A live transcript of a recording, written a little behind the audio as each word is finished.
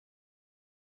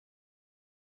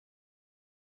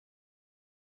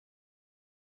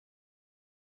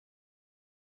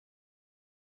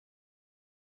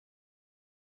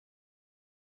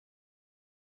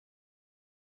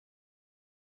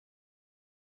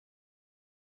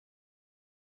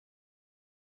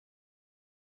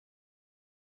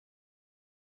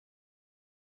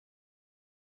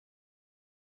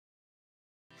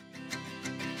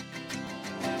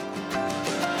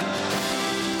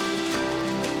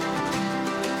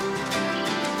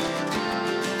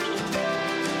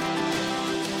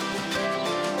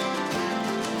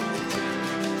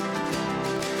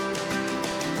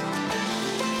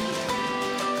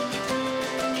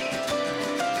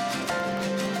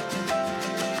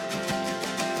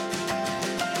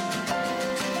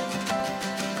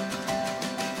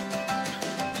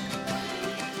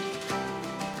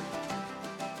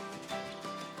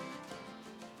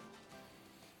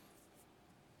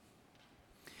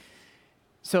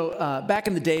Back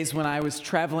in the days when I was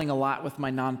traveling a lot with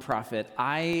my nonprofit,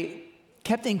 I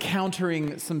kept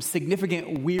encountering some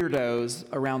significant weirdos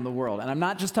around the world. And I'm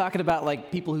not just talking about like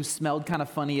people who smelled kind of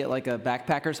funny at like a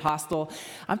backpacker's hostel.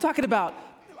 I'm talking about,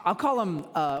 I'll call them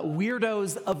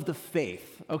weirdos of the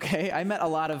faith, okay? I met a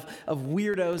lot of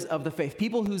weirdos of the faith,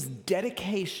 people whose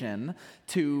dedication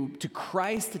to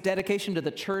Christ, dedication to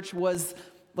the church was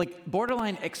like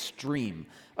borderline extreme.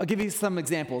 I'll give you some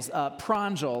examples.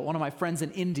 Pranjal, one of my friends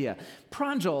in India,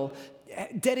 Pranjal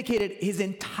dedicated his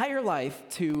entire life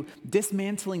to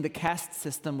dismantling the caste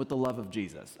system with the love of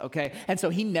Jesus, okay? And so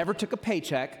he never took a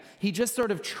paycheck. He just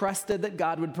sort of trusted that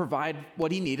God would provide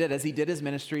what he needed as he did his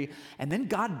ministry. And then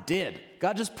God did.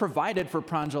 God just provided for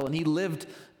Pranjal, and he lived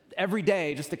every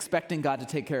day just expecting God to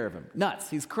take care of him. Nuts.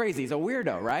 He's crazy. He's a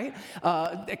weirdo, right?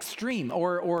 Extreme.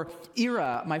 Or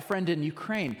Ira, my friend in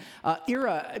Ukraine.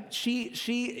 Ira,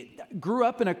 she grew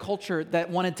up in a culture that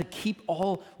wanted to keep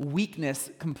all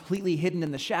weakness completely hidden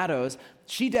in the shadows.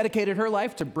 She dedicated her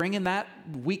life to bringing that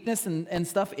weakness and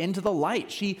stuff into the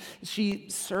light. She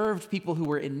served people who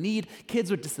were in need, kids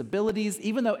with disabilities,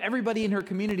 even though everybody in her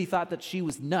community thought that she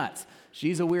was nuts.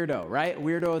 She's a weirdo, right?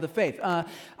 Weirdo of the faith.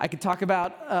 I could talk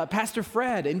about Pastor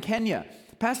Fred in Kenya.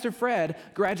 Pastor Fred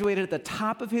graduated at the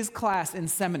top of his class in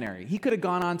seminary. He could have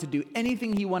gone on to do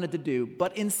anything he wanted to do,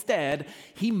 but instead,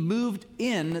 he moved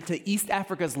into East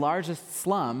Africa's largest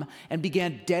slum and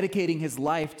began dedicating his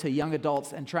life to young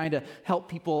adults and trying to help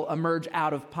people emerge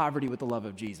out of poverty with the love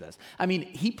of Jesus. I mean,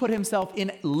 he put himself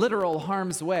in literal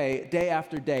harm's way day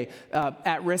after day,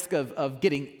 at risk of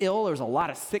getting ill. There's a lot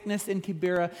of sickness in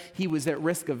Kibera. He was at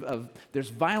risk of there's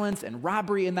violence and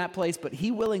robbery in that place, but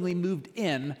he willingly moved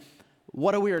in.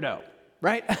 What a weirdo,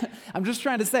 right? I'm just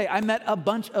trying to say, I met a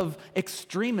bunch of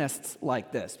extremists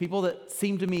like this, people that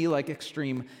seem to me like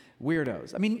extreme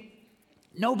weirdos. I mean,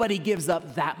 nobody gives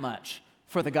up that much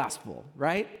for the gospel,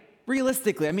 right?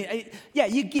 Realistically, I mean, yeah,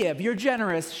 you give, you're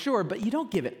generous, sure, but you don't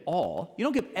give it all. You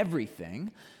don't give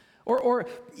everything. Or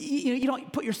you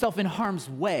don't put yourself in harm's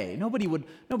way. Nobody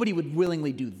would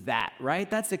willingly do that, right?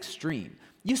 That's extreme.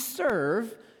 You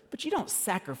serve, but you don't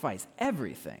sacrifice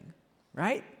everything,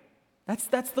 right?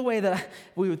 That's the way that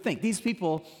we would think. These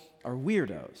people are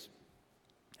weirdos.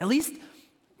 At least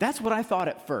that's what I thought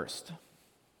at first.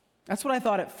 But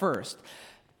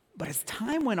as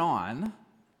time went on,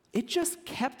 it just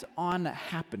kept on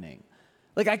happening.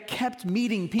 Like I kept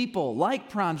meeting people like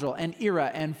Pranjal and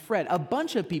Ira and Fred, a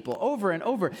bunch of people over and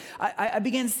over. I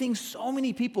began seeing so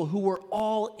many people who were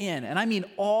all in, and I mean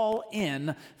all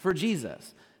in for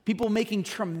Jesus. People making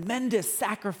tremendous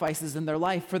sacrifices in their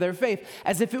life for their faith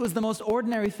as if it was the most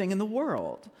ordinary thing in the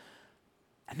world.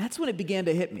 And that's when it began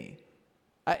to hit me.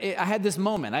 I had this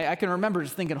moment. I can remember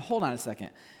just thinking, hold on a second.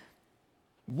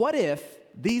 What if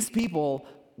these people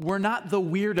were not the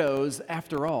weirdos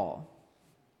after all?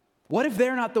 What if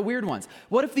they're not the weird ones?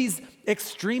 What if these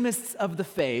extremists of the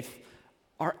faith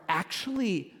are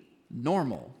actually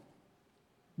normal?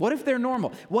 What if they're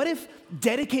normal? What if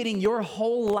dedicating your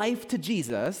whole life to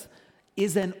Jesus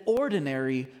is an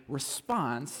ordinary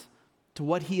response to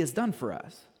what he has done for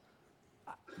us?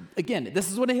 Again,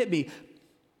 this is when it hit me.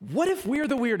 What if we're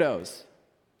the weirdos?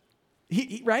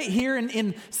 Right here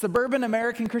in suburban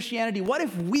American Christianity, what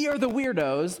if we are the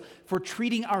weirdos for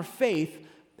treating our faith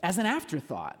as an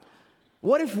afterthought?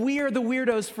 What if we are the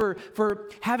weirdos for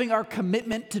having our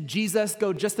commitment to Jesus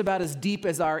go just about as deep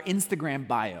as our Instagram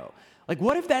bio? Like,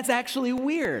 what if that's actually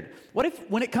weird? What if,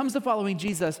 when it comes to following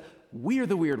Jesus, we're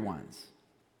the weird ones?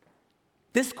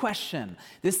 This question,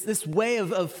 this way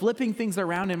of flipping things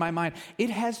around in my mind, it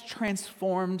has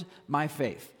transformed my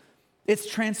faith. It's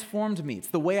transformed me.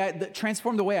 It's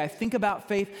transformed the way I think about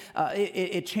faith.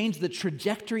 It changed the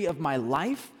trajectory of my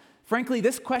life. Frankly,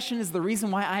 this question is the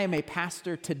reason why I am a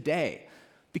pastor today.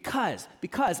 Because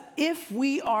if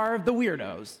we are the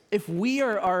weirdos, if we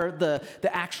are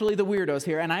actually the weirdos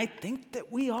here, and I think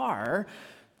that we are,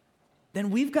 then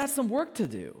we've got some work to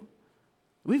do.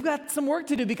 We've got some work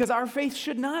to do because our faith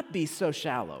should not be so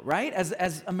shallow, right,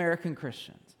 as American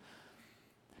Christians.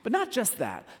 But not just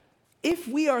that. If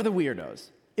we are the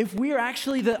weirdos, if we are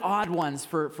actually the odd ones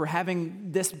for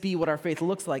having this be what our faith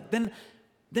looks like, then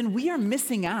we are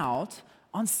missing out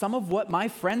on some of what my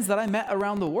friends that I met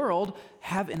around the world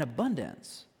have in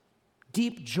abundance.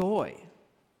 Deep joy,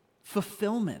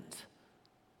 fulfillment,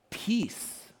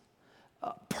 peace,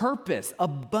 purpose,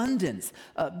 abundance,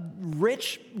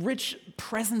 rich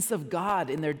presence of God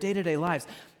in their day-to-day lives.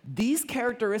 These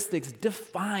characteristics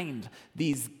defined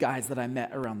these guys that I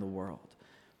met around the world.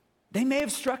 They may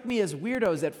have struck me as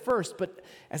weirdos at first, but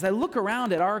as I look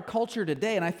around at our culture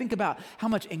today and I think about how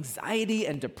much anxiety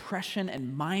and depression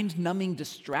and mind-numbing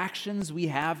distractions we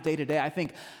have day to day, I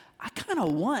think, I kind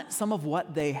of want some of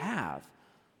what they have.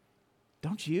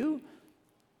 Don't you?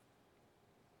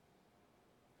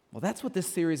 Well, that's what this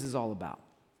series is all about.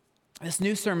 This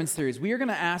new sermon series, we are going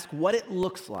to ask what it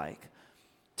looks like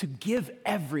to give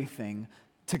everything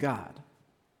to God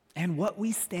and what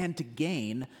we stand to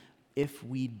gain if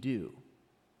we do.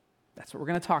 That's what we're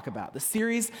going to talk about. The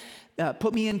series,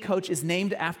 Put Me In, Coach, is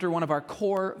named after one of our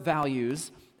core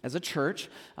values as a church.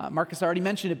 Marcus already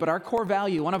mentioned it, but our core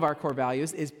value, one of our core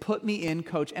values, is Put Me In,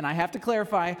 Coach. And I have to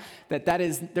clarify that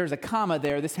there's a comma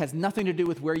there. This has nothing to do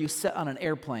with where you sit on an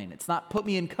airplane. It's not Put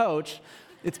Me In, Coach.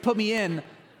 It's Put Me In,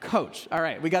 Coach. All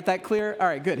right, we got that clear? All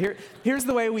right, good. Here's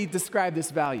the way we describe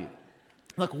this value.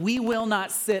 Look, we will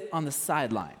not sit on the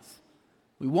sidelines.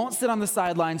 We won't sit on the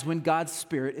sidelines when God's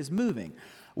Spirit is moving.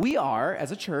 We are,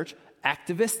 as a church,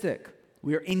 activistic.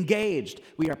 We are engaged.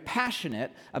 We are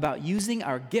passionate about using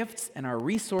our gifts and our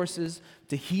resources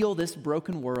to heal this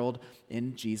broken world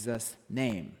in Jesus'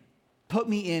 name. Put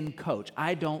me in, Coach.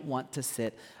 I don't want to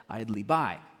sit idly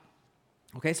by.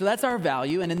 Okay, so that's our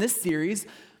value, and in this series,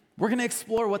 we're going to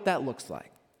explore what that looks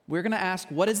like. We're going to ask,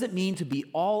 what does it mean to be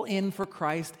all in for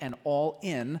Christ and all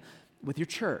in with your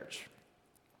church?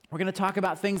 We're going to talk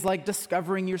about things like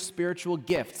discovering your spiritual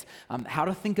gifts, how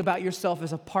to think about yourself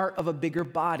as a part of a bigger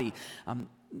body.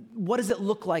 What does it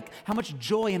look like? How much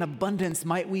joy and abundance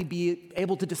might we be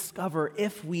able to discover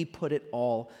if we put it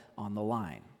all on the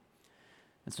line?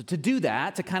 And so to do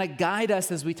that, to kind of guide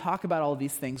us as we talk about all of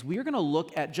these things, we are going to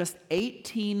look at just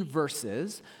 18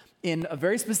 verses in a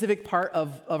very specific part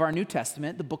of our New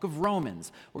Testament, the book of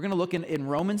Romans. We're going to look in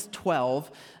Romans 12,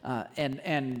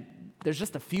 and there's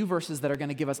just a few verses that are going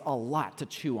to give us a lot to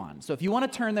chew on. So if you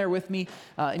want to turn there with me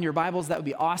in your Bibles, that would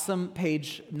be awesome.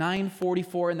 Page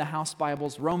 944 in the House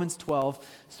Bibles, Romans 12,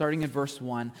 starting in verse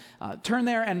 1. Turn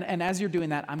there, and as you're doing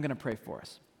that, I'm going to pray for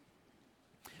us.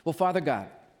 Well, Father God,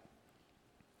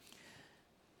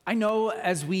 I know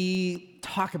as we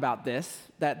talk about this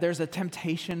that there's a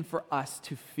temptation for us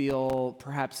to feel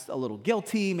perhaps a little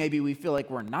guilty. Maybe we feel like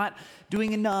we're not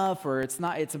doing enough, or it's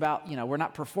about, we're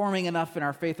not performing enough in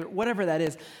our faith, or whatever that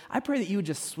is. I pray that you would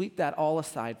just sweep that all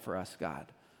aside for us,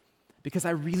 God, because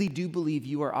I really do believe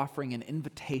you are offering an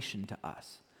invitation to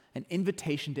us, an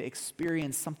invitation to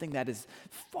experience something that is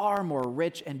far more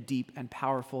rich and deep and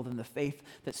powerful than the faith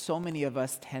that so many of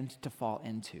us tend to fall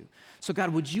into. So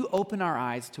God, would you open our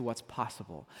eyes to what's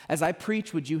possible? As I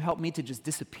preach, would you help me to just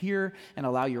disappear and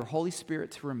allow your Holy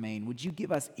Spirit to remain? Would you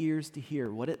give us ears to hear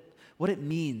what it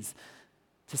means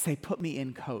to say, put me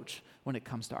in, Coach, when it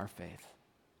comes to our faith?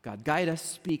 God, guide us,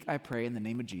 speak, I pray, in the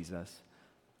name of Jesus.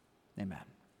 Amen.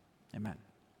 Amen.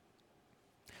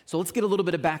 So let's get a little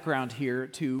bit of background here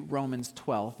to Romans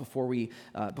 12 before we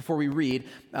read.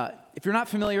 If you're not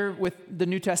familiar with the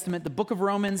New Testament, the book of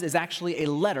Romans is actually a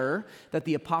letter that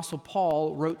the Apostle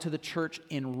Paul wrote to the church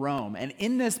in Rome. And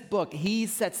in this book, he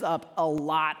sets up a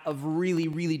lot of really,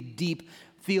 really deep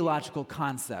theological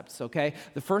concepts, okay?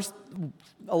 The first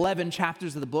 11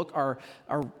 chapters of the book are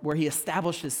where he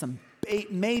establishes some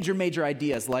major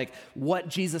ideas, like what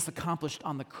Jesus accomplished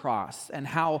on the cross and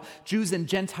how Jews and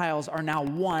Gentiles are now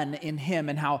one in him,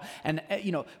 and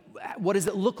what does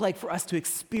it look like for us to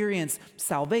experience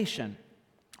salvation?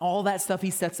 All that stuff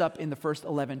he sets up in the first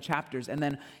 11 chapters. And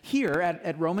then here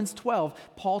at Romans 12,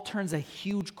 Paul turns a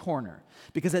huge corner,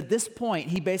 because at this point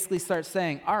he basically starts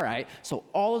saying, all right, so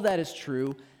all of that is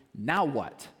true, now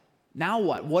what? Now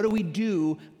what? What do we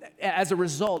do as a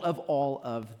result of all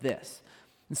of this?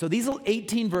 And so these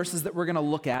 18 verses that we're going to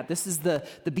look at, this is the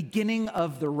beginning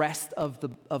of the rest of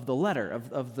the letter,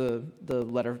 of the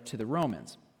letter to the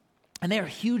Romans. And they are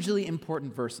hugely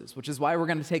important verses, which is why we're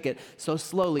going to take it so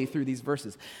slowly through these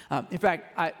verses. In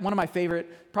fact, one of my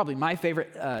favorite, probably my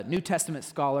favorite New Testament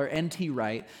scholar, NT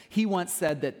Wright, he once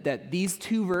said that these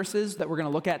two verses that we're going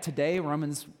to look at today,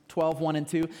 Romans 12, 1 and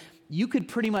 2, you could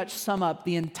pretty much sum up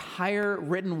the entire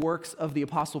written works of the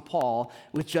Apostle Paul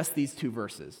with just these two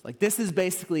verses. Like, this is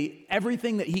basically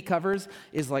everything that he covers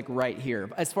is like right here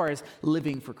as far as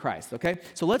living for Christ, okay?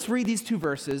 So let's read these two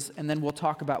verses, and then we'll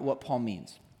talk about what Paul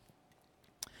means.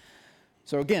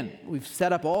 So again, we've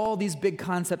set up all these big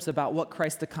concepts about what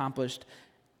Christ accomplished,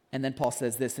 and then Paul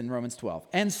says this in Romans 12.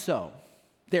 And so,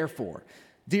 therefore,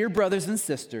 dear brothers and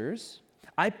sisters,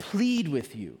 I plead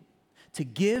with you to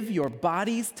give your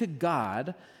bodies to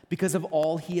God because of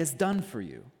all he has done for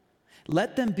you.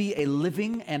 Let them be a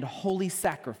living and holy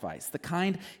sacrifice, the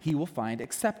kind he will find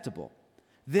acceptable.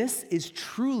 This is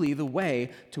truly the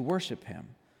way to worship him.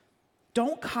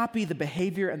 Don't copy the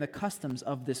behavior and the customs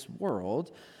of this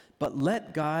world, but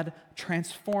let God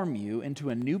transform you into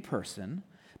a new person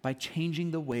by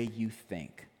changing the way you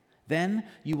think. Then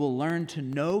you will learn to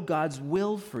know God's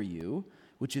will for you,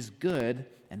 which is good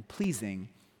and pleasing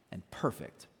and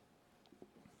perfect.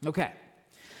 Okay.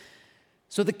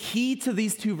 So the key to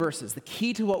these two verses, the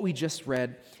key to what we just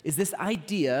read, is this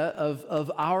idea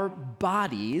of our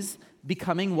bodies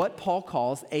becoming what Paul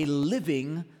calls a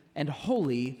living and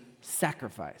holy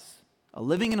sacrifice. A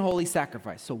living and holy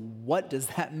sacrifice. So what does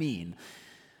that mean?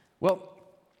 Well,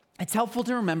 it's helpful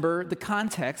to remember the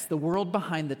context, the world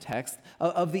behind the text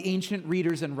of the ancient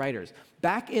readers and writers.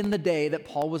 Back in the day that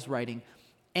Paul was writing,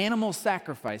 animal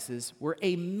sacrifices were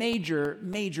a major,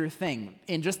 major thing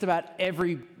in just about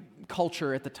every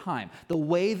culture at the time. The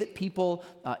way that people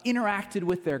interacted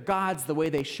with their gods, the way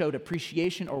they showed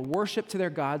appreciation or worship to their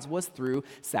gods was through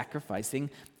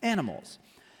sacrificing animals.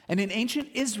 And in ancient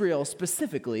Israel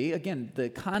specifically, again, the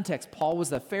context, Paul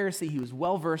was a Pharisee, he was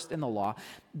well-versed in the law.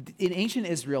 In ancient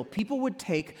Israel, people would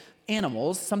take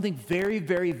animals, something very,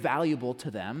 very valuable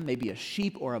to them, maybe a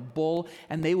sheep or a bull,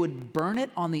 and they would burn it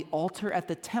on the altar at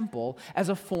the temple as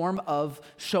a form of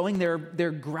showing their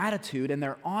gratitude and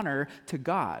their honor to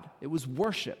God. It was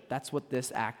worship. That's what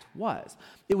this act was.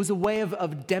 It was a way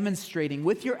of demonstrating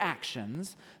with your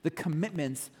actions the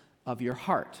commitments of your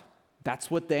heart.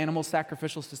 That's what the animal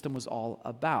sacrificial system was all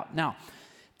about. Now,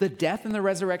 the death and the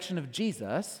resurrection of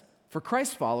Jesus, for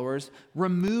Christ followers,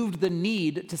 removed the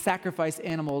need to sacrifice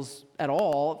animals at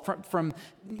all from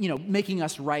making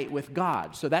us right with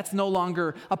God. So that's no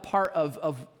longer a part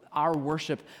of our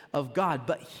worship of God.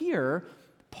 But here,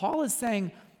 Paul is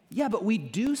saying, yeah, but we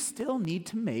do still need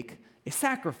to make a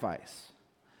sacrifice.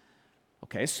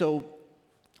 Okay, so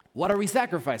what are we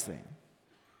sacrificing?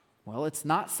 Well, it's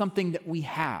not something that we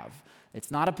have. It's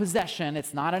not a possession.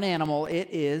 It's not an animal. It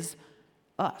is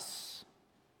us.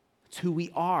 It's who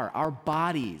we are, our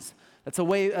bodies. That's a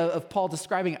way of Paul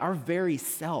describing our very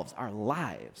selves, our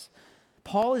lives.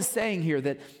 Paul is saying here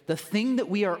that the thing that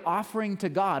we are offering to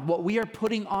God, what we are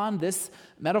putting on this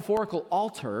metaphorical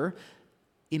altar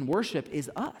in worship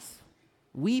is us.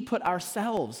 We put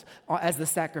ourselves as the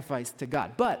sacrifice to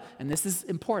God. But, and this is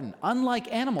important, unlike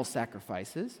animal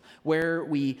sacrifices, where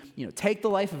we take the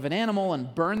life of an animal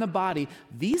and burn the body,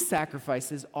 these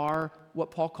sacrifices are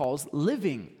what Paul calls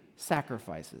living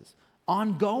sacrifices,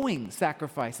 ongoing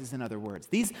sacrifices, in other words.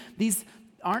 These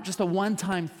aren't just a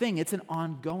one-time thing, it's an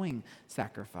ongoing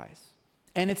sacrifice.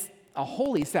 And it's a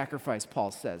holy sacrifice,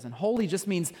 Paul says. And holy just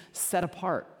means set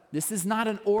apart. This is not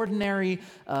an ordinary,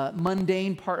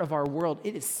 mundane part of our world.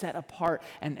 It is set apart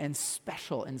and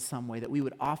special in some way that we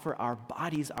would offer our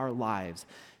bodies, our lives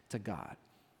to God.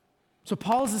 So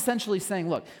Paul is essentially saying,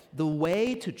 look, the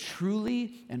way to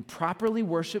truly and properly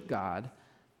worship God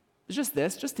is just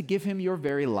this, just to give him your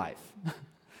very life.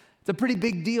 It's a pretty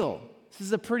big deal. This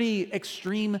is a pretty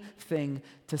extreme thing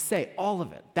to say, all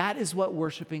of it. That is what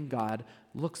worshiping God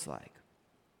looks like.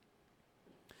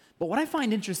 But what I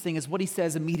find interesting is what he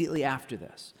says immediately after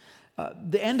this.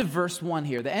 The end of verse 1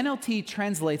 here, the NLT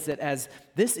translates it as,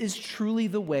 this is truly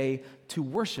the way to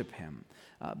worship him.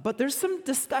 But there's some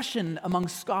discussion among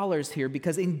scholars here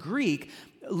because in Greek,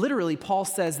 literally Paul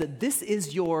says that this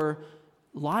is your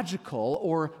logical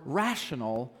or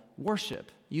rational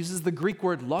worship. He uses the Greek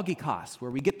word logikos,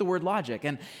 where we get the word logic.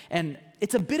 And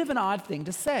it's a bit of an odd thing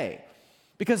to say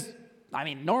because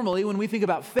normally when we think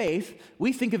about faith,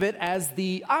 we think of it as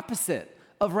the opposite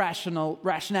of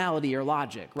rationality or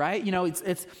logic, right?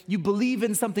 It's you believe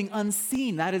in something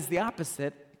unseen. That is the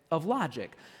opposite of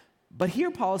logic. But here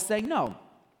Paul is saying,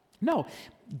 no,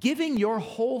 giving your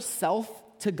whole self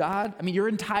to God, your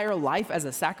entire life as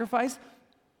a sacrifice,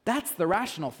 that's the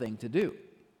rational thing to do.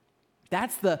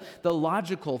 That's the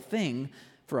logical thing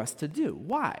for us to do.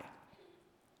 Why?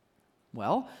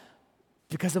 Well,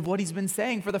 because of what he's been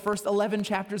saying for the first 11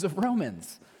 chapters of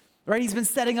Romans, right? He's been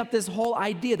setting up this whole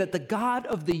idea that the God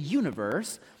of the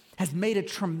universe has made a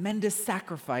tremendous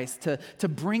sacrifice to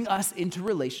bring us into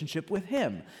relationship with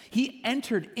him. He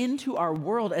entered into our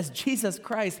world as Jesus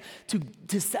Christ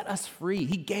to set us free.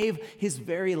 He gave his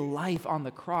very life on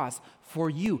the cross for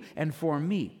you and for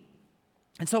me.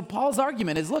 And so Paul's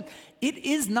argument is, look, it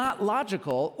is not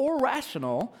logical or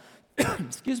rational,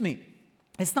 excuse me,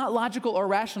 it's not logical or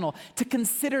rational to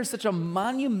consider such a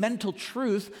monumental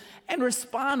truth and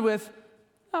respond with,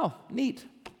 oh, neat.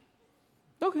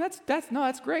 Okay,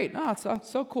 that's great. No, it's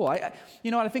so cool. I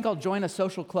think I'll join a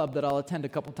social club that I'll attend a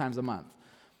couple times a month.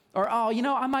 Or,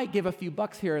 I might give a few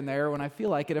bucks here and there when I feel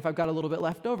like it if I've got a little bit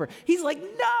left over. He's like,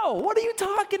 no, what are you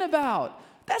talking about?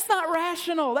 That's not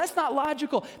rational. That's not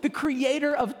logical. The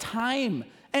creator of time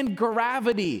and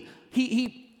gravity.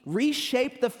 He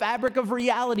reshaped the fabric of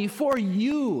reality for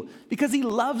you because he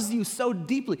loves you so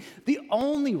deeply. The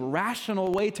only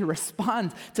rational way to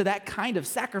respond to that kind of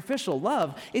sacrificial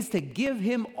love is to give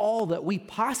him all that we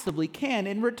possibly can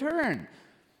in return,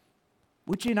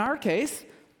 which in our case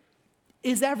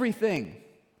is everything.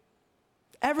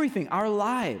 Everything, our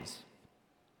lives.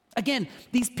 Again,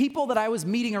 these people that I was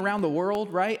meeting around the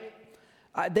world, right?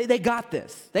 They got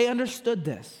this. They understood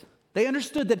this. They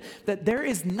understood that there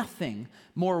is nothing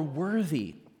more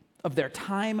worthy of their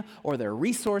time or their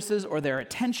resources or their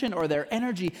attention or their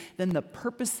energy than the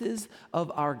purposes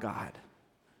of our God.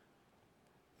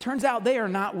 Turns out they are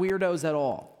not weirdos at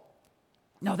all.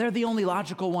 No, they're the only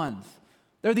logical ones.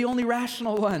 They're the only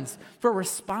rational ones for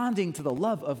responding to the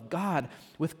love of God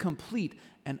with complete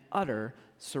and utter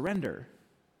surrender.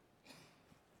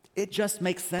 It just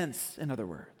makes sense, in other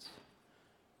words.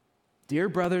 Dear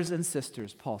brothers and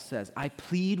sisters, Paul says, I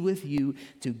plead with you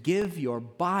to give your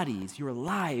bodies, your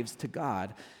lives to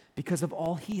God because of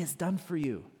all he has done for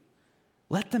you.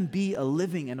 Let them be a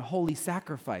living and holy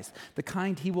sacrifice, the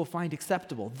kind he will find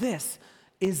acceptable. This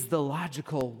is the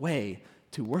logical way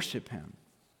to worship him.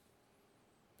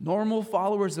 Normal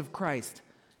followers of Christ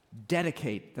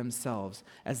dedicate themselves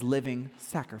as living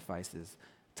sacrifices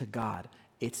to God.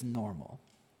 It's normal.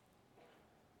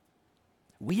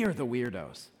 We are the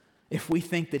weirdos if we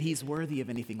think that he's worthy of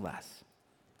anything less.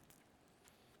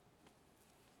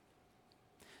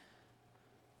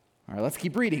 All right, let's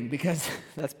keep reading because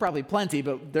that's probably plenty,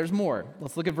 but there's more.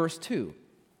 Let's look at verse 2.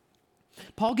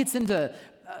 Paul gets into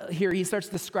here, he starts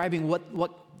describing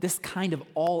what this kind of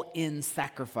all-in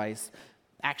sacrifice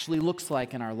actually looks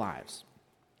like in our lives.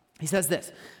 He says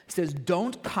this. He says,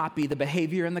 don't copy the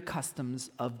behavior and the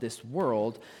customs of this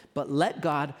world, but let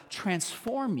God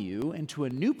transform you into a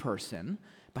new person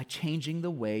by changing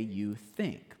the way you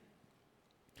think.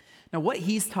 Now, what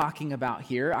he's talking about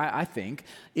here, I think,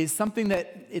 is something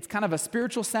that it's kind of a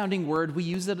spiritual sounding word. We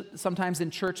use it sometimes in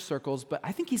church circles, but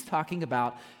I think he's talking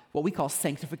about what we call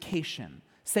sanctification.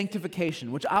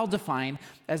 Sanctification, which I'll define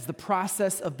as the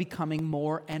process of becoming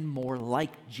more and more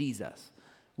like Jesus.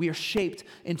 We are shaped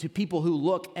into people who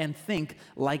look and think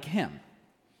like him.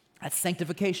 That's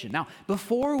sanctification. Now,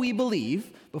 before we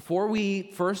believe, before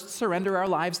we first surrender our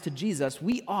lives to Jesus,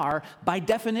 we are, by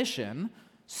definition,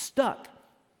 stuck.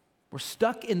 We're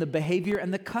stuck in the behavior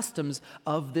and the customs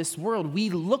of this world. We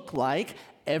look like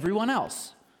everyone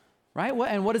else, right?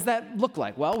 And what does that look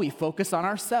like? Well, we focus on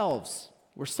ourselves.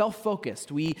 We're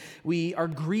self-focused. We are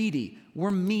greedy.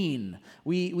 We're mean.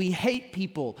 We hate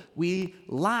people. We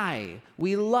lie.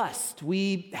 We lust.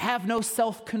 We have no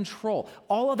self-control.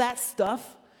 All of that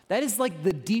stuff, that is like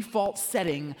the default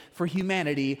setting for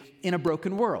humanity in a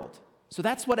broken world. So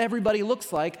that's what everybody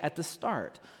looks like at the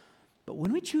start. But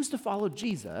when we choose to follow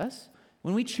Jesus,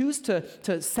 when we choose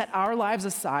to set our lives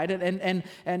aside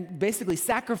and basically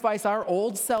sacrifice our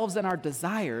old selves and our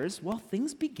desires, well,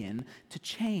 things begin to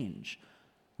change.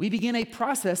 We begin a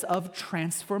process of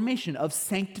transformation, of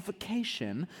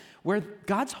sanctification, where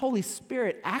God's Holy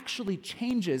Spirit actually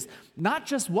changes not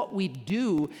just what we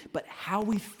do, but how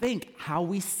we think, how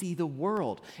we see the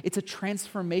world. It's a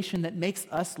transformation that makes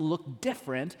us look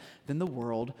different than the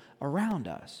world around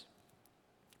us.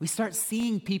 We start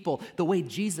seeing people the way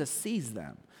Jesus sees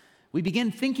them. We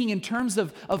begin thinking in terms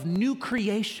of new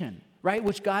creation, right,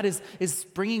 which God is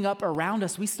bringing up around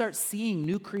us. We start seeing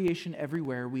new creation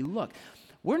everywhere we look.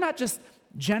 We're not just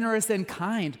generous and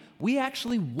kind. We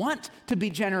actually want to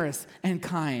be generous and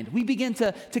kind. We begin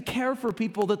to care for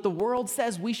people that the world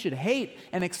says we should hate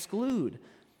and exclude.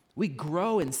 We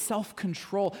grow in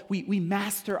self-control. We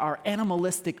master our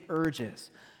animalistic urges.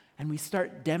 And we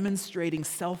start demonstrating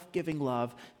self-giving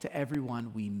love to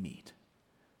everyone we meet.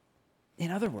 In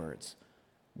other words,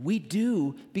 we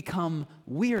do become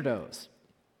weirdos.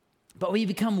 But we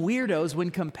become weirdos when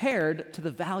compared to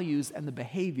the values and the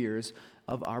behaviors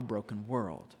of our broken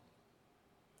world.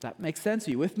 That makes sense?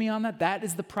 Are you with me on that? That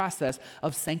is the process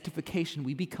of sanctification.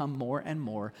 We become more and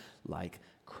more like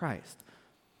Christ.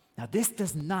 Now, this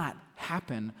does not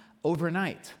happen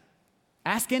overnight.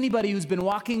 Ask anybody who's been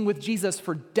walking with Jesus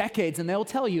for decades, and they'll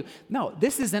tell you, no,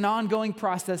 this is an ongoing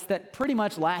process that pretty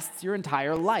much lasts your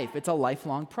entire life. It's a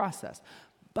lifelong process.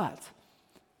 But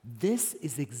this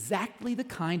is exactly the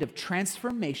kind of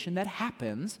transformation that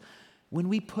happens when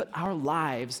we put our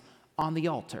lives on the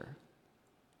altar.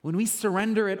 When we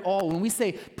surrender it all, when we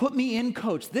say, put me in,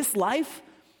 coach, this life,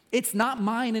 it's not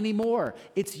mine anymore,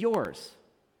 it's yours.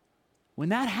 When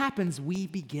that happens, we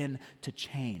begin to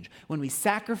change. When we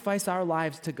sacrifice our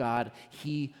lives to God,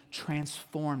 he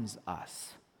transforms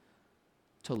us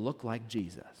to look like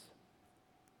Jesus.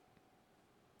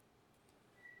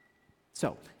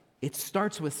 So it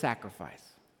starts with sacrifice.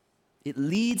 It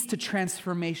leads to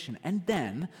transformation. And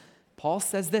then Paul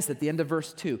says this at the end of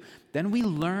verse 2, then we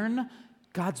learn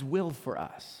God's will for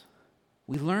us.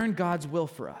 We learn God's will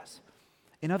for us.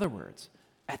 In other words,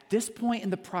 at this point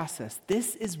in the process,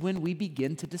 this is when we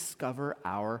begin to discover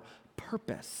our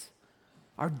purpose,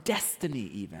 our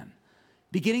destiny even,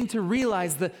 beginning to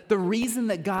realize the reason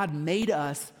that God made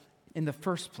us in the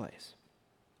first place.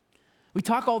 We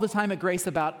talk all the time at Grace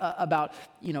about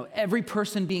every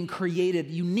person being created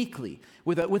uniquely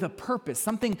with a purpose,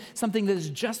 something that is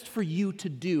just for you to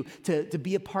do, to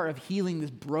be a part of healing this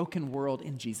broken world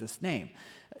in Jesus' name.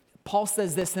 Paul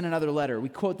says this in another letter. We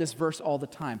quote this verse all the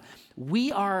time.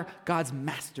 We are God's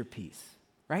masterpiece,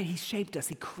 right? He shaped us.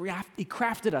 He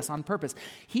crafted us on purpose.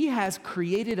 He has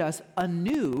created us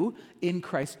anew in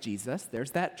Christ Jesus.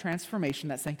 There's that transformation,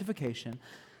 that sanctification,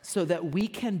 so that we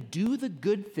can do the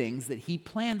good things that he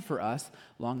planned for us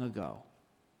long ago.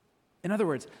 In other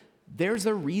words, there's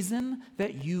a reason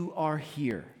that you are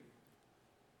here.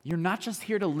 You're not just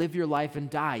here to live your life and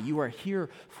die. You are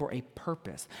here for a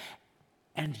purpose.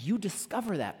 And you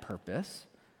discover that purpose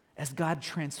as God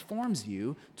transforms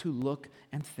you to look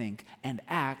and think and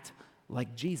act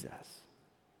like Jesus.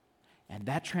 And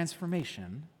that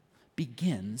transformation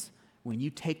begins when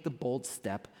you take the bold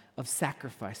step of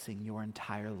sacrificing your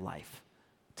entire life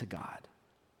to God.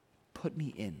 Put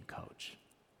me in, coach.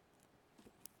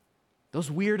 Those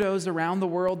weirdos around the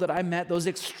world that I met, those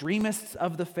extremists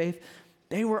of the faith,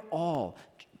 they were all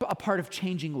a part of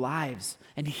changing lives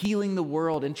and healing the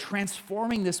world and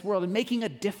transforming this world and making a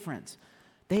difference.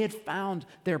 They had found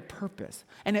their purpose.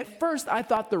 And at first, I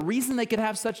thought the reason they could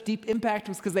have such deep impact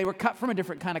was because they were cut from a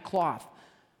different kind of cloth.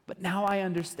 But now I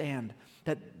understand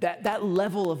that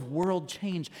level of world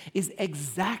change is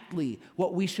exactly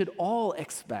what we should all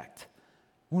expect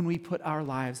when we put our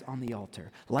lives on the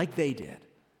altar, like they did.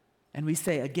 And we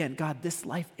say, again, God, this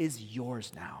life is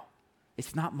yours now.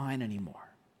 It's not mine anymore.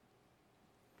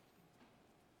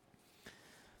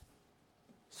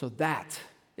 So that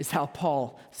is how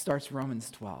Paul starts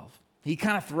Romans 12. He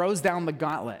kind of throws down the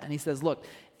gauntlet and he says, look,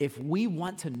 if we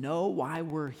want to know why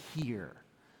we're here,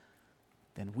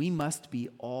 then we must be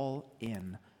all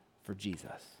in for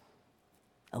Jesus.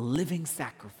 A living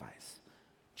sacrifice,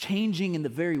 changing in the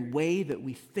very way that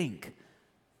we think,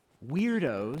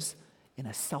 weirdos in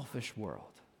a selfish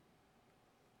world.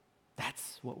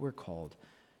 That's what we're called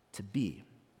to be.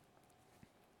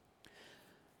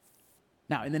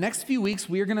 Now, in the next few weeks,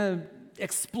 we're going to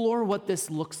explore what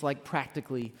this looks like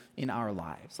practically in our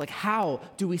lives. Like, how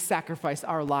do we sacrifice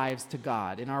our lives to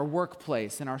God in our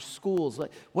workplace, in our schools?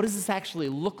 Like, what does this actually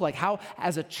look like? How,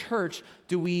 as a church,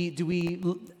 do we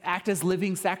act as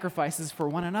living sacrifices for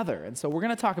one another? And so we're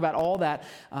going to talk about all that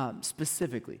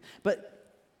specifically. But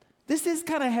this is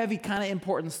kind of heavy, kind of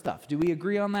important stuff. Do we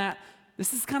agree on that?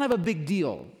 This is kind of a big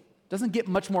deal. Doesn't get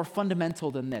much more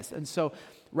fundamental than this. And so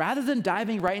rather than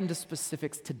diving right into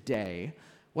specifics today,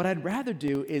 what I'd rather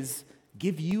do is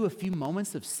give you a few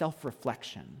moments of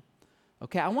self-reflection.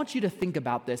 Okay, I want you to think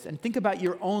about this and think about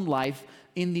your own life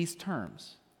in these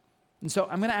terms. And so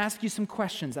I'm going to ask you some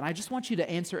questions, and I just want you to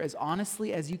answer as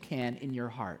honestly as you can in your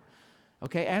heart.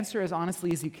 Okay, answer as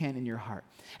honestly as you can in your heart.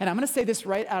 And I'm going to say this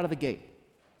right out of the gate.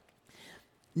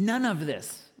 None of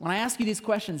this, when I ask you these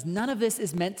questions, none of this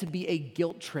is meant to be a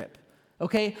guilt trip.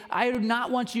 Okay, I do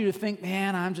not want you to think,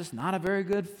 man, I'm just not a very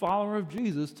good follower of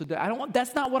Jesus today.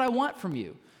 That's not what I want from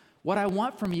you. What I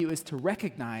want from you is to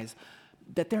recognize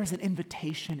that there is an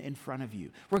invitation in front of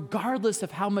you. Regardless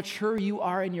of how mature you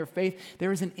are in your faith,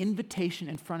 there is an invitation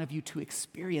in front of you to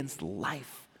experience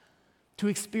life, to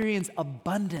experience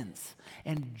abundance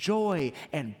and joy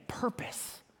and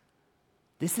purpose.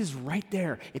 This is right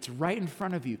there. It's right in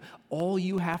front of you. All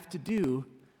you have to do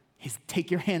is take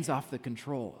your hands off the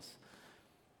controls.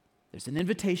 There's an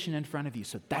invitation in front of you,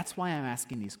 so that's why I'm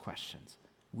asking these questions.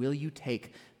 Will you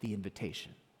take the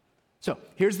invitation? So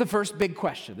here's the first big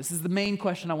question. This is the main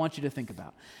question I want you to think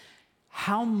about.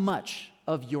 How much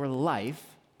of your life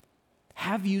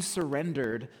have you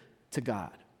surrendered to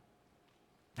God?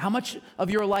 How much of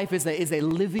your life is a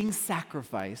living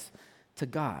sacrifice to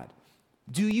God?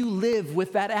 Do you live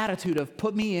with that attitude of,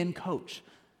 put me in, coach?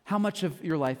 How much of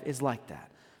your life is like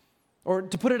that? Or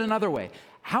to put it another way,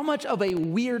 how much of a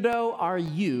weirdo are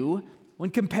you when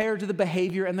compared to the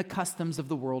behavior and the customs of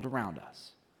the world around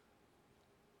us?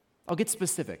 I'll get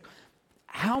specific.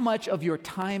 How much of your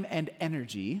time and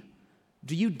energy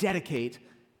do you dedicate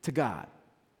to God?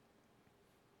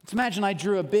 Let's imagine I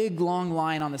drew a big, long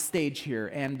line on the stage here,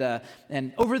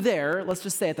 and over there, let's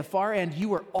just say at the far end,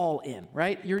 you are all in,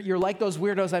 right? You're like those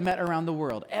weirdos I met around the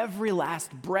world. Every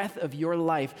last breath of your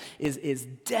life is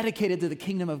dedicated to the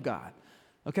kingdom of God,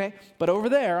 okay? But over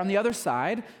there, on the other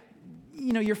side,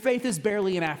 your faith is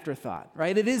barely an afterthought,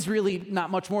 right? It is really not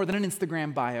much more than an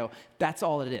Instagram bio. That's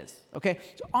all it is, okay?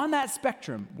 So on that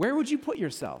spectrum, where would you put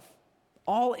yourself?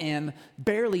 All in,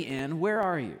 barely in, where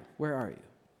are you? Where are you?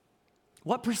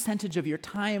 What percentage of your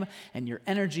time and your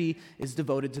energy is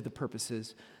devoted to the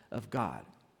purposes of God?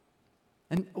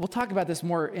 And we'll talk about this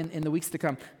more in the weeks to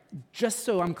come. Just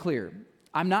so I'm clear,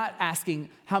 I'm not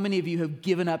asking how many of you have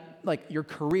given up your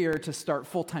career to start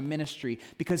full-time ministry,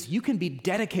 because you can be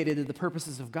dedicated to the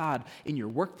purposes of God in your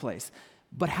workplace.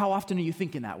 But how often are you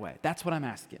thinking that way? That's what I'm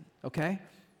asking, okay?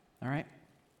 All right?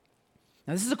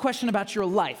 Now, this is a question about your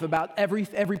life, about every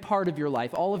part of your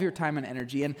life, all of your time and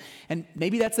energy, and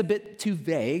maybe that's a bit too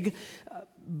vague,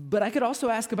 but I could also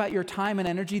ask about your time and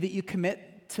energy that you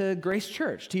commit to Grace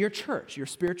Church, to your church, your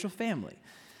spiritual family.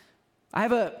 All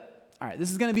right,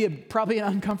 this is going to be probably an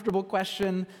uncomfortable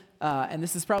question, and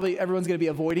this is probably, everyone's going to be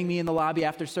avoiding me in the lobby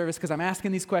after service because I'm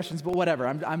asking these questions, but whatever,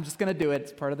 I'm just going to do it.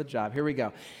 It's part of the job. Here we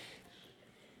go.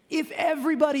 If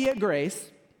everybody at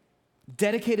Grace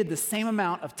dedicated the same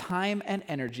amount of time and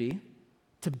energy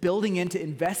to building into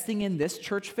investing in this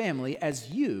church family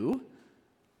as you,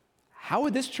 how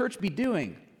would this church be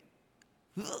doing?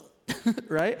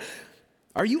 Right?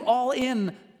 Are you all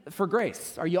in for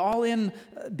Grace? Are you all in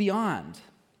beyond?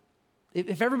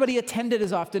 If everybody attended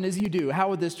as often as you do, how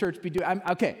would this church be doing?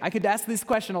 Okay, I could ask this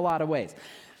question a lot of ways.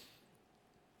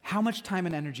 How much time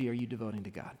and energy are you devoting to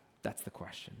God? That's the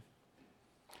question.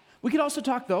 We could also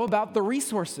talk, though, about the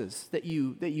resources that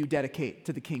you dedicate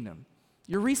to the kingdom.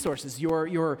 Your resources,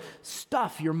 your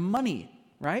stuff, your money,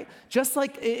 right? Just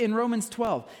like in Romans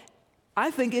 12, I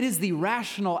think it is the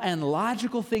rational and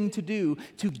logical thing to do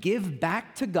to give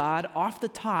back to God off the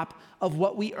top of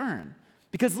what we earn.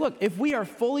 Because look, if we are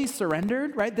fully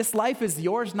surrendered, right, this life is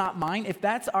yours, not mine, if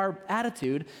that's our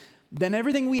attitude, then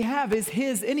everything we have is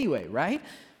His anyway, right?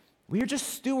 We are just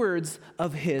stewards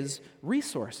of His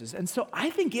resources. And so I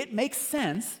think it makes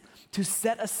sense to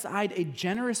set aside a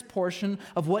generous portion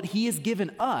of what He has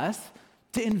given us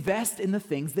to invest in the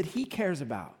things that He cares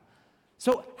about.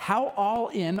 So how all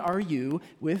in are you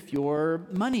with your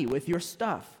money, with your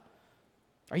stuff?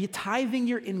 Are you tithing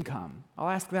your income? I'll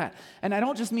ask that. And I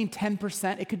don't just mean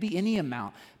 10%, it could be any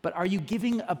amount. But are you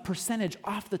giving a percentage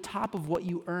off the top of what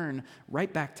you earn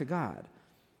right back to God?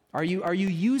 Are you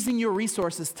using your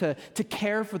resources to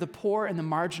care for the poor and the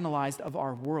marginalized of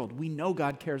our world? We know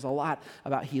God cares a lot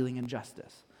about healing and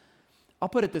justice. I'll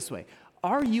put it this way.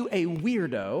 Are you a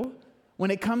weirdo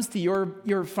when it comes to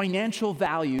your financial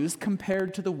values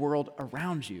compared to the world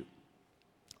around you?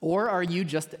 Or are you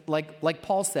just, like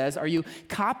Paul says, are you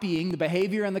copying the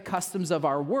behavior and the customs of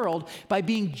our world by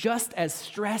being just as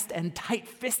stressed and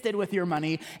tight-fisted with your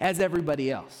money as everybody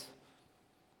else?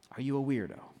 Are you a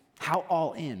weirdo? How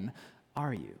all in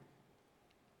are you?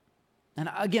 And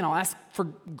again, I'll ask for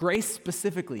Grace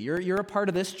specifically. You're a part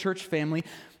of this church family,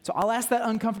 so I'll ask that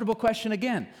uncomfortable question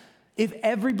again. If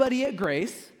everybody at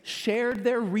Grace shared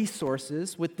their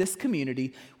resources with this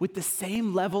community with the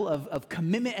same level of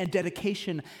commitment and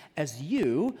dedication as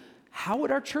you, how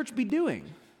would our church be doing?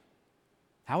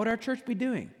 How would our church be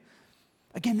doing?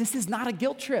 Again, this is not a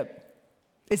guilt trip.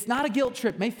 It's not a guilt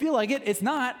trip. It may feel like it. It's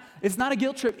not. It's not a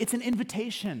guilt trip. It's an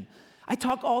invitation. I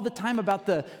talk all the time about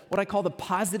what I call the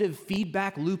positive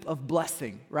feedback loop of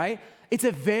blessing, right? It's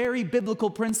a very biblical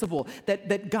principle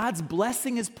that God's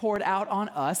blessing is poured out on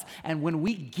us, and when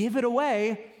we give it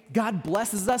away, God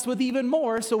blesses us with even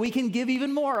more so we can give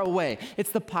even more away.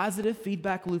 It's the positive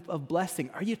feedback loop of blessing.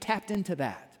 Are you tapped into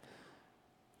that?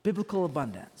 Biblical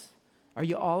abundance. Are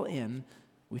you all in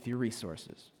with your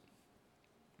resources?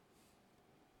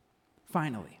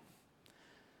 Finally,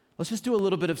 let's just do a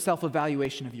little bit of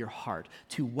self-evaluation of your heart.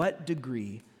 To what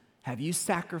degree have you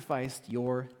sacrificed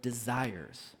your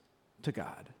desires to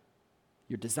God?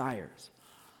 Your desires.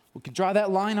 We can draw that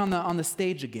line on the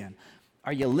stage again.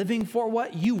 Are you living for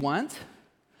what you want,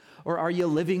 or are you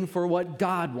living for what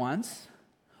God wants,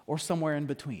 or somewhere in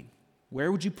between?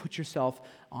 Where would you put yourself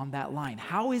on that line?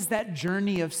 How is that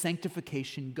journey of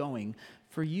sanctification going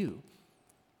for you?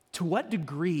 To what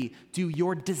degree do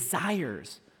your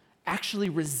desires actually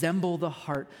resemble the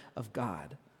heart of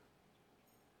God?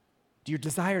 Do your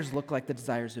desires look like the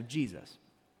desires of Jesus?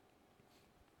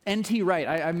 NT Wright,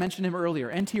 I mentioned him earlier.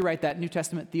 NT Wright, that New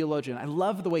Testament theologian, I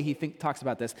love the way he talks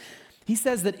about this. He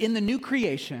says that in the new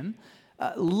creation,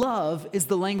 love is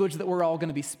the language that we're all going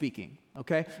to be speaking,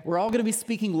 okay? We're all going to be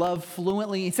speaking love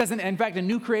fluently. He says, in fact, in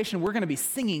new creation, we're going to be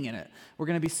singing in it. We're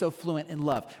going to be so fluent in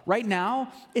love. Right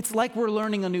now, it's like we're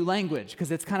learning a new language because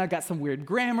it's kind of got some weird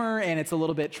grammar and it's a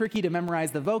little bit tricky to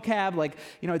memorize the vocab. Like,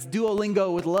 it's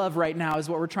Duolingo with love right now is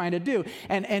what we're trying to do.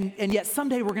 And yet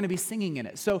someday we're going to be singing in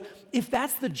it. So if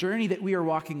that's the journey that we are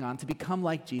walking on to become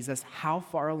like Jesus, how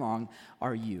far along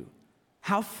are you?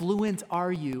 How fluent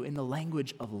are you in the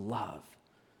language of love?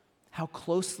 How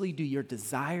closely do your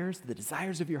desires, the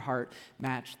desires of your heart,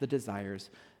 match the desires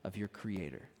of your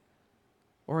Creator?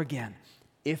 Or again,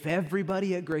 if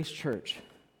everybody at Grace Church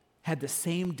had the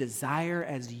same desire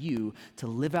as you to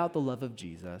live out the love of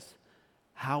Jesus,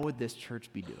 how would this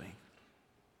church be doing?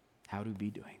 How would we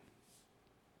be doing?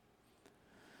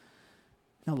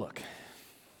 Now look,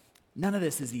 none of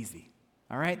this is easy.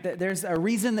 All right, there's a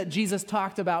reason that Jesus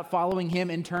talked about following him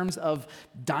in terms of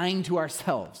dying to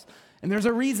ourselves. And there's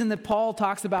a reason that Paul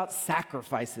talks about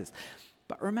sacrifices.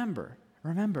 But remember,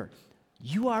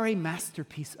 you are a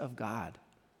masterpiece of God.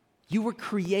 You were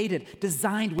created,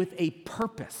 designed with a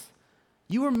purpose.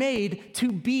 You were made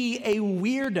to be a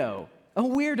weirdo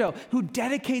who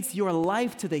dedicates your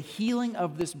life to the healing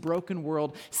of this broken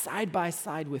world side by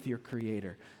side with your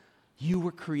Creator. You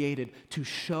were created to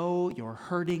show your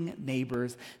hurting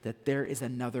neighbors that there is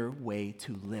another way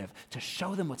to live, to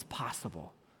show them what's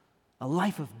possible. A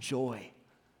life of joy,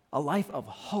 a life of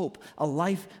hope, a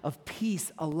life of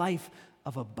peace, a life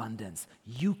of abundance.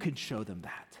 You could show them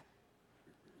that.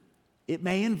 It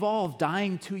may involve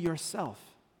dying to yourself,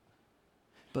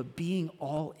 but being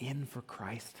all in for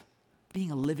Christ, being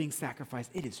a living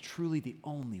sacrifice, it is truly the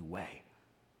only way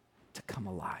to come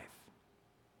alive.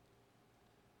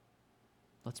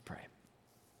 Let's pray.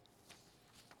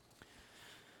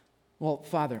 Well,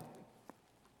 Father,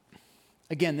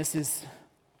 again, this is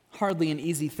hardly an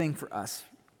easy thing for us.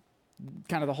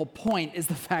 Kind of the whole point is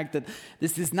the fact that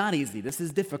this is not easy. This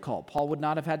is difficult. Paul would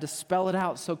not have had to spell it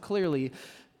out so clearly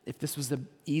if this was an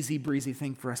easy breezy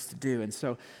thing for us to do. And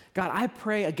so, God, I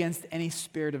pray against any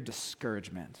spirit of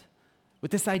discouragement with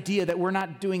this idea that we're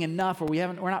not doing enough or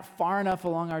we're not far enough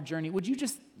along our journey. Would you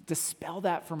just dispel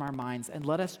that from our minds and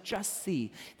let us just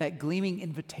see that gleaming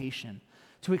invitation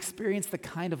to experience the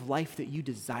kind of life that you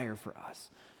desire for us,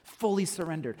 fully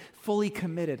surrendered, fully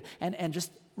committed, and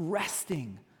just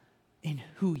resting in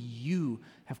who you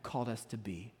have called us to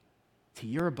be, to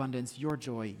your abundance, your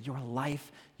joy, your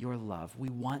life, your love. We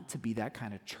want to be that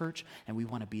kind of church, and we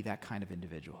want to be that kind of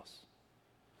individuals.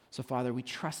 So, Father, we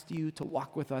trust you to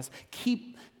walk with us.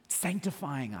 Keep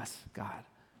sanctifying us, God,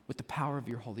 with the power of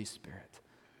your Holy Spirit.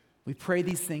 We pray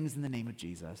these things in the name of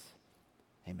Jesus.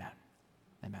 Amen.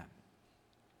 Amen.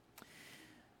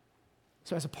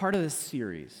 So as a part of this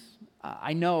series,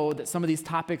 I know that some of these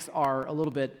topics are a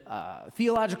little bit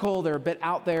theological, they're a bit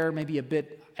out there, maybe a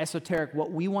bit esoteric.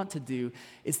 What we want to do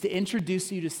is to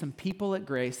introduce you to some people at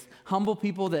Grace, humble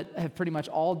people that have pretty much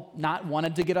all not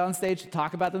wanted to get on stage to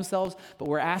talk about themselves, but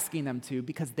we're asking them to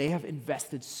because they have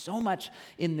invested so much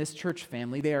in this church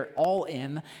family. They are all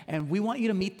in, and we want you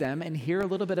to meet them and hear a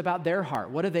little bit about their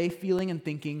heart. What are they feeling and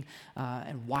thinking,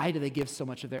 and why do they give so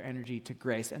much of their energy to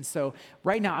Grace? And so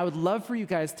right now, I would love for you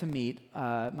guys to meet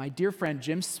my dear friend,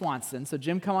 Jim Swanson. So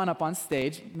Jim, come on up on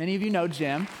stage. Many of you know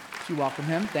Jim. Would you welcome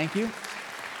him? Thank you.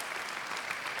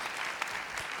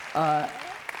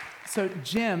 So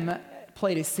Jim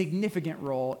played a significant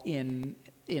role in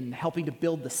helping to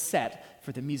build the set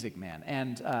for The Music Man.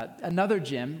 And another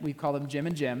Jim, we call them Jim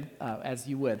and Jim, as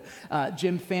you would,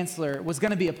 Jim Fansler was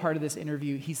going to be a part of this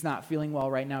interview. He's not feeling well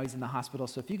right now. He's in the hospital.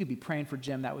 So if you could be praying for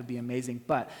Jim, that would be amazing.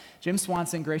 But Jim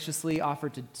Swanson graciously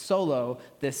offered to solo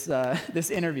this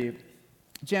interview.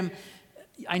 Jim,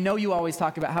 I know you always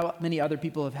talk about how many other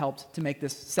people have helped to make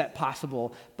this set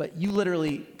possible, but you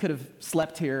literally could have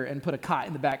slept here and put a cot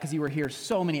in the back because you were here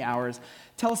so many hours.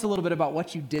 Tell us a little bit about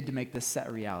what you did to make this set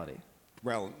a reality.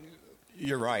 Well,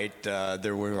 you're right.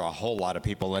 There were a whole lot of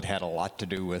people that had a lot to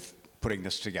do with putting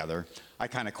this together. I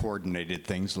kind of coordinated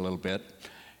things a little bit.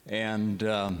 And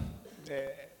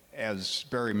as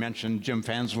Barry mentioned, Jim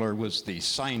Fansler was the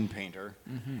sign painter,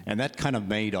 and that kind of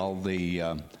made all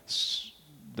the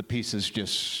pieces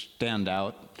just stand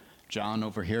out. John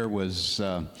over here was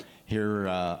here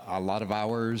a lot of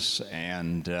hours,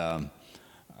 and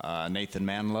Nathan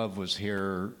Manlove was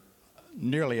here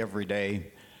nearly every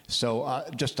day. So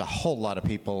just a whole lot of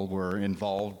people were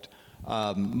involved.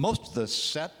 Most of the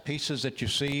set pieces that you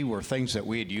see were things that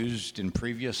we had used in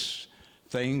previous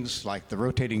things, like the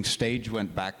rotating stage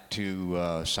went back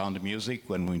to Sound of Music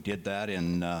when we did that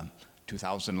in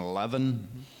 2011.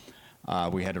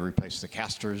 We had to replace the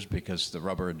casters because the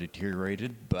rubber had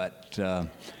deteriorated, but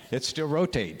it still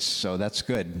rotates, so that's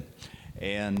good.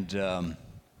 And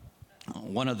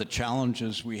one of the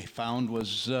challenges we found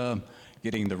was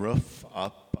getting the roof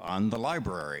up on the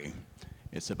library.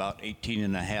 It's about 18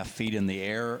 and a half feet in the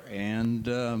air, and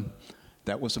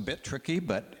that was a bit tricky,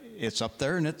 but it's up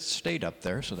there and it's stayed up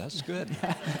there, so that's good.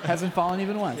 Hasn't fallen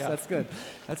even once. Yeah. That's good.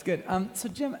 That's good. So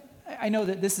Jim, I know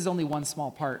that this is only one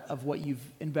small part of what you've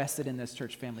invested in this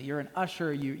church family. You're an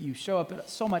usher. You show up at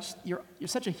so much. You're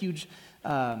such a huge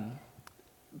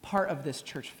part of this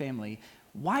church family.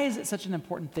 Why is it such an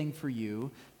important thing for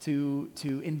you to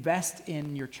invest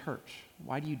in your church?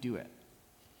 Why do you do it?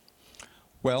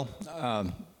 Well,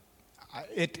 a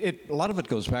lot of it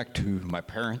goes back to my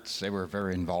parents. They were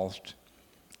very involved.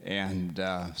 And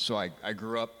so I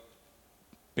grew up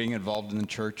being involved in the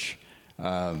church.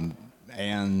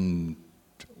 And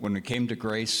when it came to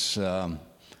Grace,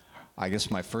 I guess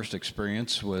my first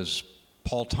experience was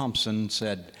Paul Thompson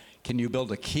said, "Can you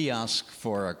build a kiosk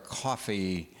for a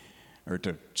coffee or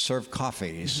to serve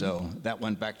coffee?" Mm-hmm. So that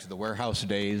went back to the warehouse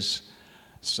days.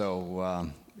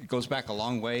 So it goes back a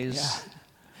long ways. Yeah.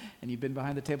 And you've been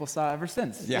behind the table saw ever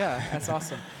since. Yeah. That's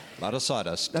awesome. A lot of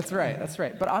sawdust. That's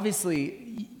right. But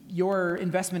obviously, your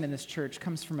investment in this church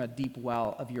comes from a deep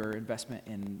well of your investment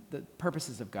in the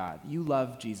purposes of God. You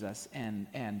love Jesus, and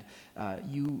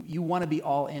you want to be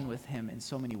all in with him in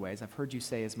so many ways. I've heard you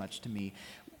say as much to me.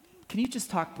 Can you just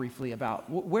talk briefly about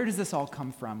where does this all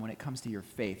come from when it comes to your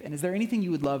faith? And is there anything you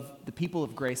would love the people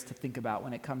of Grace to think about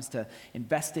when it comes to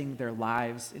investing their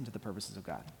lives into the purposes of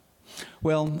God?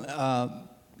 Well,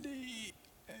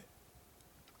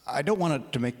 I don't want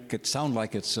it to make it sound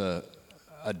like it's a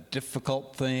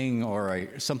difficult thing or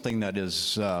something that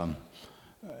is, a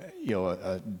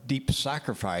deep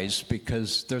sacrifice,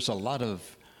 because there's a lot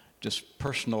of just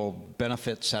personal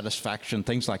benefit, satisfaction,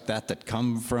 things like that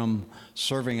come from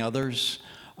serving others.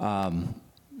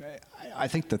 I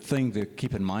think the thing to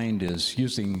keep in mind is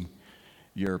using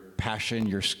your passion,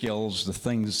 your skills, the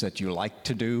things that you like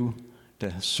to do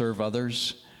to serve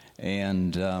others.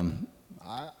 And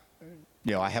I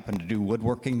happen to do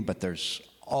woodworking, but there's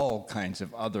all kinds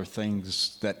of other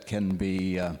things that can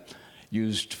be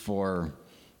used for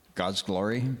God's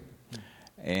glory.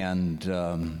 And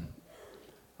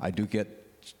I do get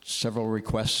several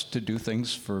requests to do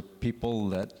things for people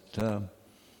that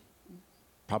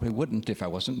probably wouldn't if I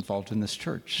wasn't involved in this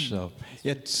church. So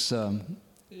it's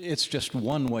just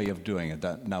one way of doing it.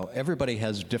 Now, everybody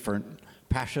has different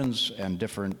passions and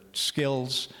different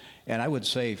skills, and I would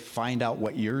say find out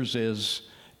what yours is,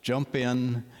 jump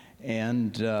in,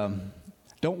 and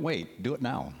don't wait. Do it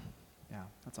now. Yeah,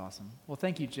 that's awesome. Well,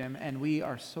 thank you, Jim, and we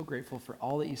are so grateful for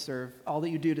all that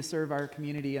you do to serve our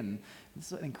community, and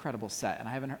this is an incredible set. And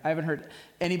I haven't heard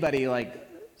anybody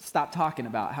stop talking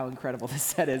about how incredible this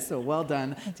set is. So well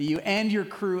done to you and your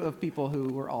crew of people who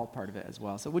were all part of it as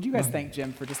well. So would you guys thank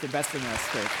Jim for just investing in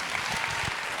us, church?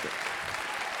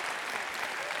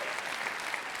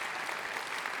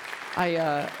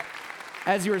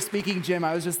 As you were speaking, Jim,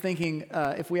 I was just thinking,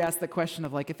 if we asked the question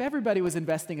of if everybody was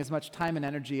investing as much time and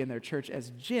energy in their church as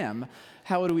Jim,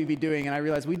 how would we be doing? And I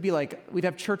realized we'd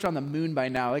have church on the moon by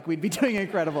now. We'd be doing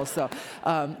incredible. So,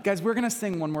 guys, we're going to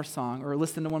sing one more song, or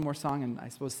listen to one more song, and I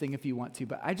suppose sing if you want to.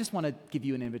 But I just want to give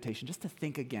you an invitation just to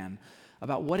think again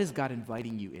about what is God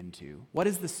inviting you into? What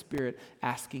is the Spirit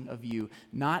asking of you?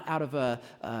 Not out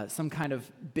of some kind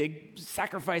of big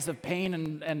sacrifice of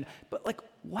pain, but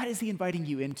what is he inviting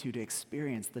you into to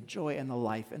experience the joy and the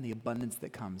life and the abundance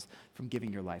that comes from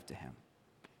giving your life to him?